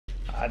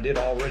I did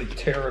already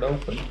tear it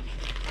open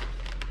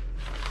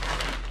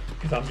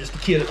because I'm just a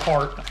kid at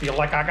heart. I feel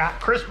like I got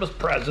Christmas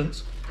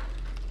presents.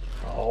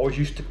 I always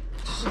used to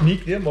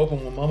sneak them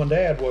open when Mom and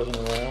Dad wasn't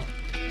around.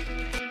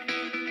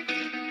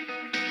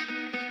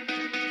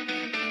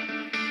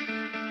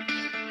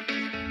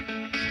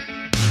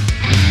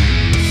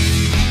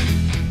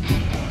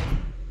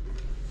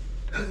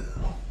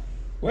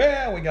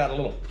 Well, we got a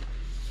little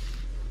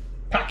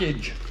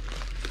package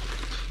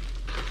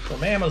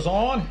from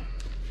Amazon.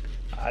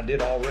 I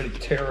did already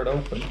tear it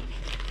open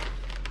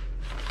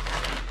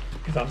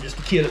because I'm just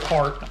a kid at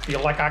heart. I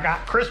feel like I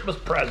got Christmas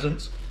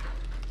presents.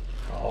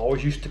 I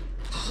always used to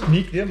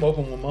sneak them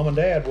open when Mom and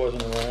Dad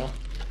wasn't around.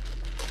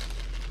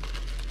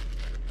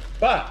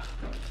 But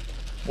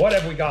what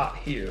have we got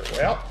here?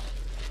 Well,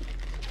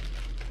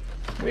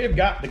 we've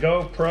got the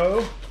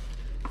GoPro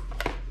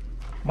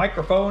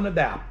microphone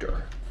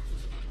adapter.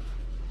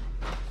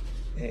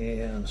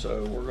 And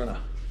so we're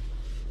gonna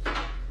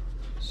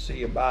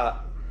see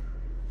about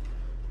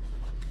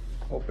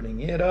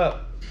opening it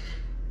up.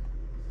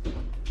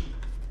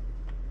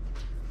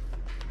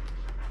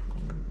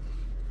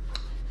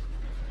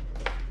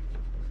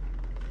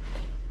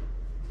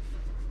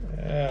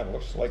 Yeah,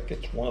 looks like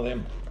it's one of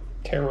them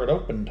tear it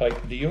open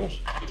type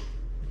deals.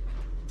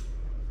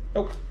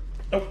 Oh,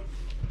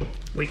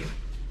 we can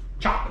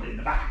chop it in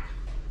the back.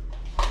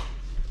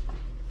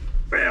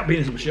 Well,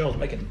 being as Michelle's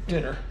making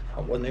dinner,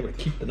 I wasn't able to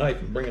keep the knife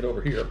and bring it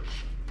over here.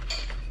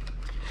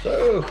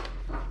 So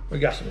we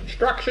got some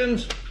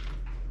instructions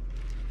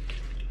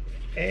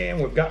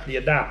and we've got the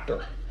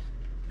adapter.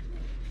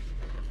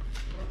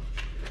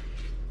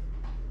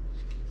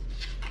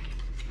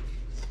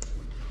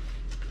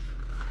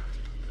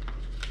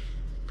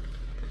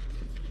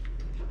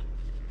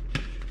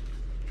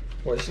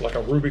 Well, it's like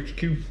a Rubik's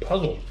Cube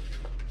puzzle.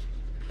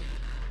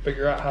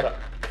 Figure out how to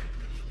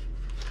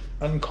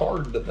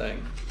uncard the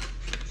thing.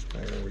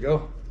 There we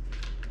go.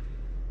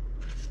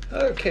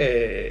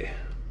 Okay,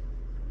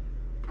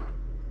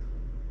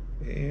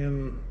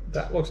 and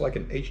that looks like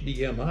an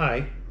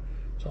HDMI,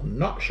 so I'm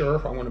not sure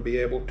if I'm going to be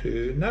able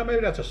to, no,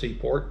 maybe that's a C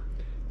port.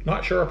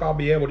 Not sure if I'll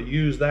be able to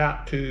use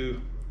that to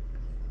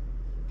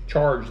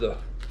charge the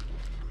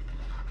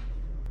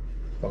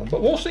phone,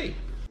 but we'll see.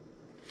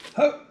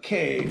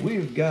 Okay,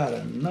 we've got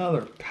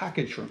another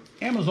package from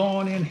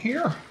Amazon in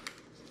here,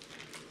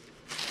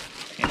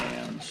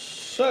 and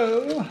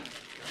so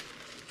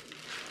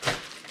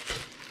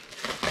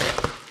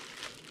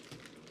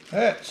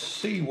let's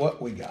see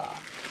what we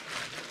got.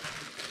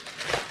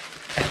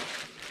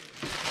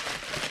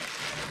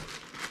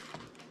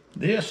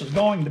 This is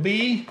going to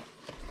be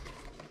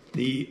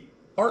the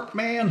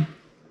Artman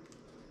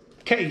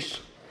case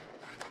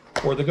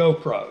for the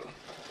GoPro.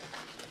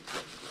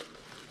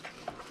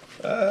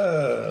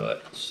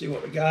 Let's see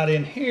what we got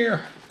in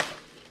here.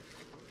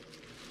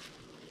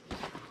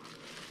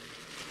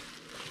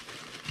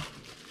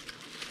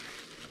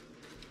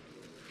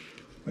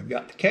 We've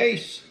got the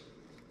case.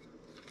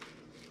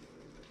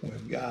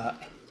 We've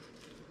got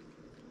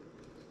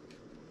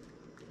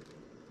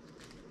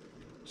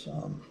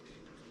some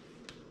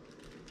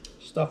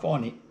stuff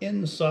on the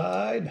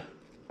inside.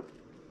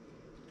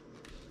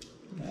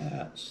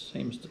 That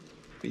seems to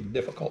be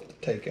difficult to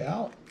take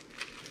out.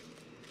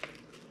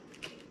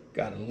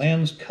 Got a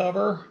lens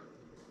cover.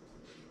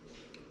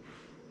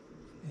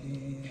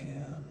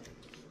 And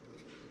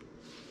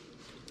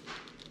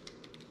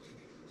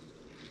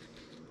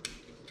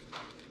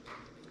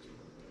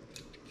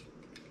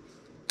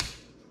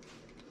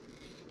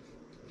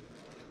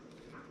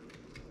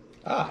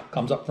it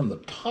comes up from the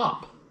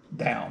top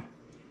down.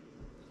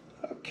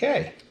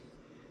 Okay,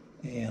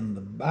 and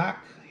the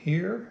back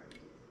here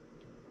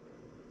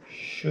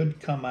should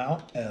come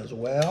out as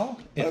well.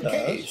 It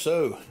does.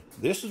 So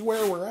this is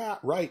where we're at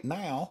right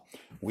now.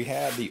 We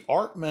have the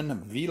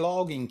Artman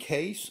vlogging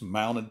case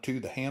mounted to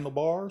the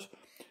handlebars.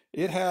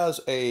 It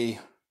has a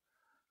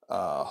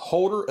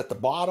holder at the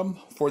bottom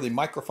for the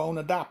microphone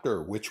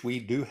adapter, which we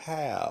do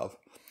have.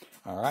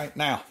 All right,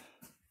 now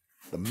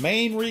the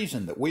main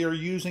reason that we are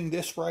using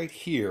this right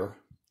here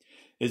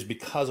is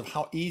because of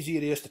how easy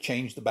it is to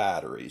change the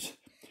batteries.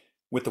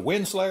 With the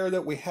wind slayer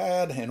that we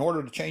had, in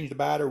order to change the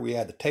battery, we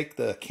had to take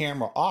the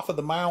camera off of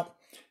the mount,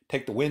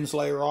 take the wind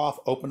slayer off,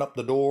 open up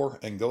the door,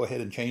 and go ahead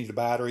and change the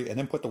battery, and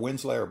then put the wind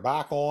slayer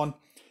back on,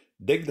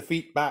 dig the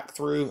feet back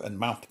through, and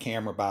mount the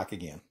camera back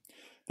again.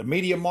 The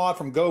media mod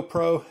from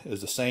GoPro is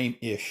the same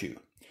issue.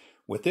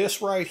 With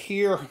this right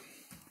here,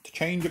 to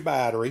change a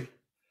battery,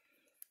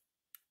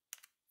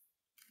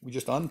 we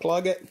just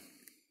unplug it,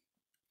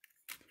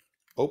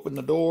 open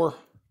the door,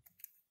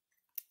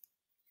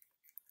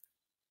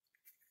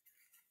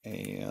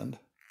 and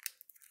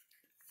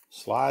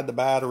slide the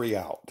battery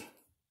out.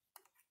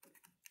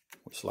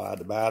 We slide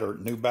the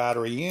new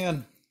battery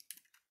in,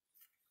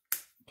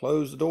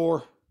 close the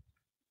door,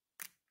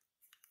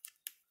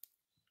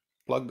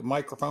 plug the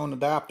microphone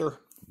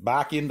adapter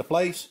back into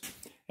place,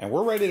 and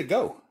we're ready to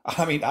go.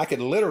 I mean, I could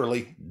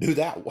literally do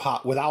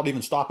that without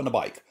even stopping the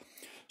bike.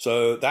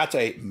 So that's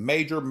a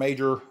major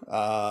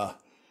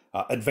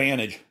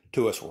advantage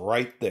to us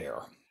right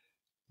there.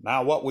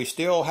 Now, what we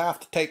still have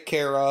to take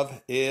care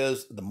of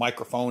is the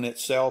microphone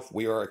itself.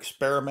 We are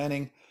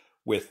experimenting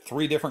with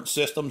 3 different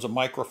systems of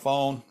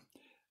microphone,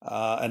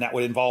 and that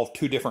would involve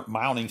 2 different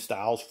mounting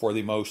styles for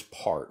the most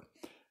part.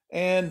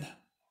 And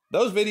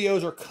those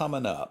videos are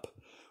coming up.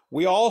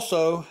 We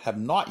also have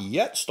not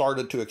yet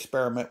started to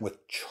experiment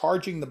with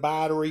charging the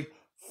battery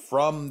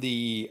from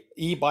the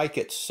e-bike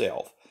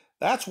itself.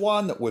 That's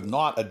one that we've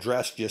not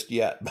addressed just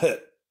yet,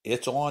 but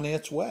it's on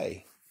its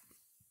way.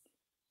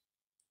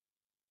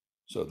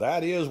 So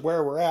that is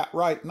where we're at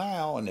right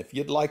now, and if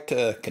you'd like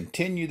to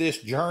continue this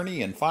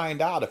journey and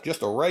find out if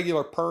just a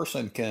regular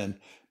person can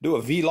do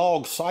a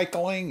vlog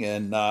cycling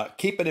and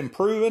keep it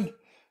improving,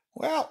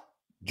 well,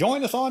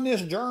 join us on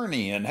this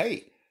journey. And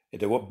hey,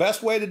 the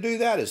best way to do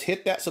that is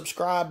hit that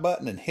subscribe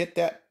button and hit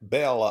that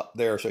bell up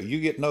there so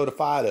you get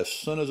notified as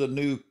soon as a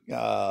new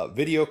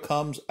video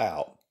comes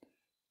out.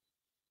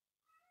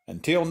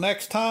 Until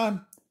next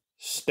time,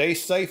 stay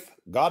safe,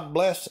 God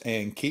bless,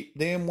 and keep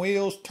them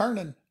wheels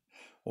turning.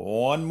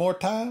 One more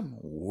time,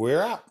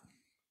 we're out.